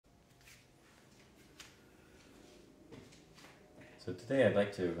So today I'd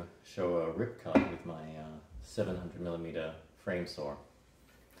like to show a rip cut with my 700mm frame saw.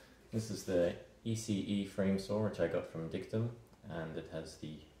 This is the ECE frame saw, which I got from Dictum, and it has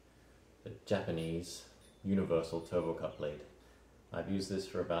the Japanese universal turbo cut blade. I've used this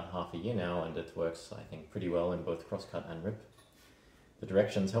for about half a year now, and it works, I think, pretty well in both crosscut and rip. The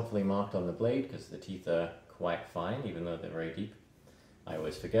direction's helpfully marked on the blade because the teeth are quite fine, even though they're very deep. I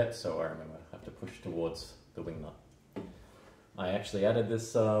always forget, so I remember I have to push towards the wing nut. I actually added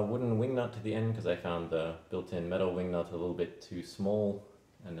this wooden wing nut to the end because I found the built-in metal wing nut a little bit too small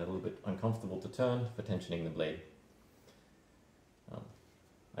and a little bit uncomfortable to turn for tensioning the blade.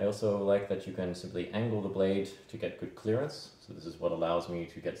 I also like that you can simply angle the blade to get good clearance, so this is what allows me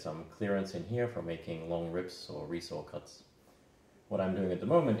to get some clearance in here for making long rips or resaw cuts. What I'm doing at the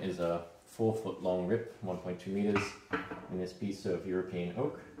moment is a 4-foot long rip, 1.2 meters, in this piece of European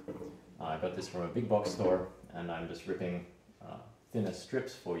oak. I got this from a big box store, and I'm just ripping thinner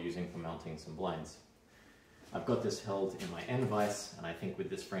strips for using for mounting some blinds. I've got this held in my end vise, and I think with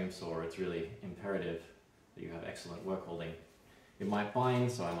this frame saw it's really imperative that you have excellent work holding. It might bind,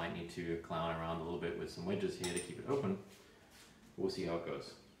 so I might need to clown around a little bit with some wedges here to keep it open. We'll see how it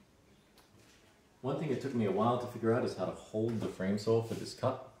goes. One thing it took me a while to figure out is how to hold the frame saw for this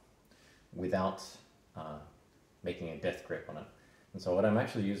cut without making a death grip on it. And so what I'm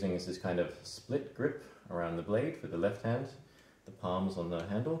actually using is this kind of split grip around the blade with the left hand, the palms on the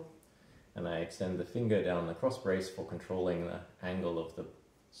handle, and I extend the finger down the cross brace for controlling the angle of the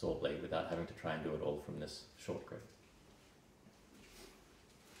saw blade without having to try and do it all from this short grip.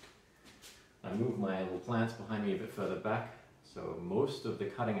 I move my little plants behind me a bit further back, so most of the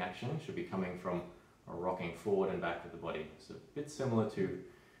cutting action should be coming from a rocking forward and back with the body. It's a bit similar to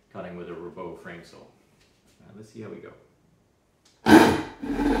cutting with a Robot frame saw. Let's see how we go.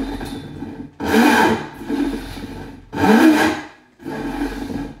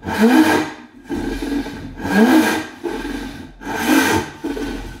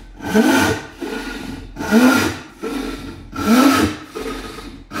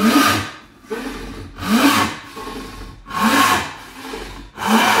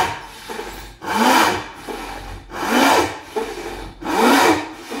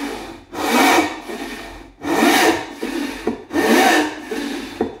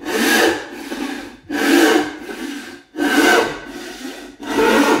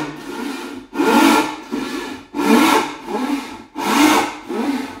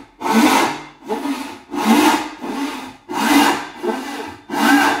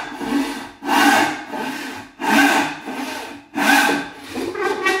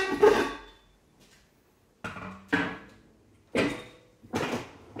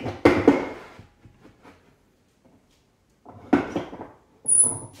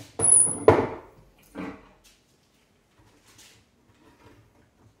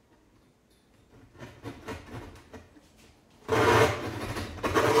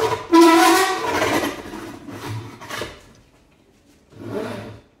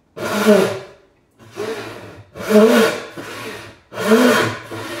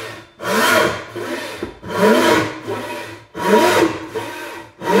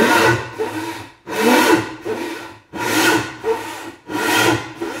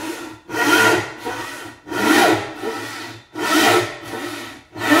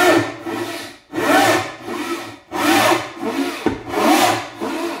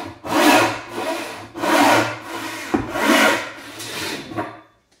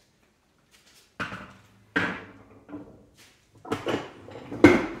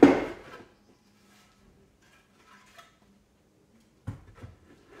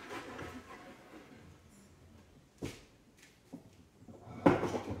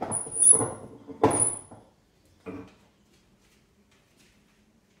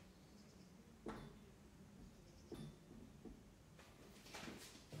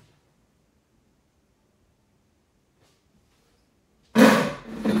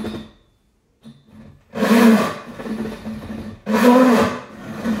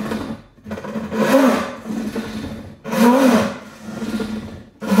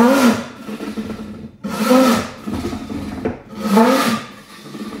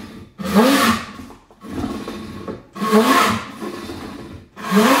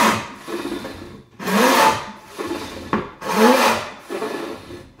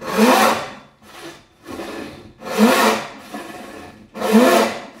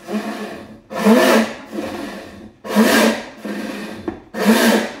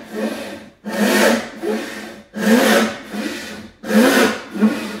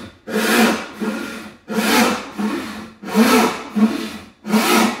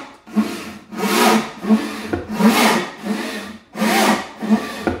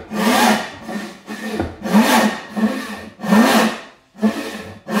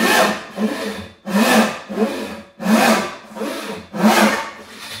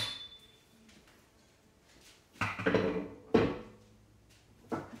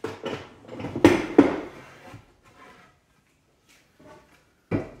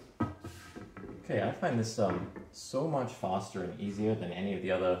 find this so much faster and easier than any of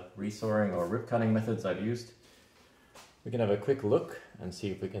the other resawing or rip cutting methods I've used. We can have a quick look and see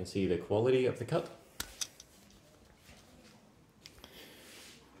if we can see the quality of the cut.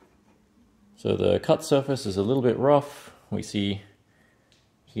 So the cut surface is a little bit rough. We see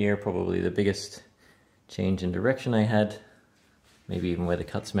here probably the biggest change in direction I had, maybe even where the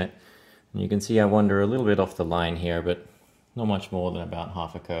cuts met. And you can see I wander a little bit off the line here, but not much more than about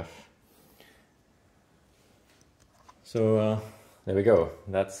half a kerf. So there we go.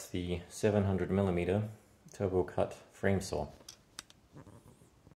 That's the 700mm turbo cut frame saw.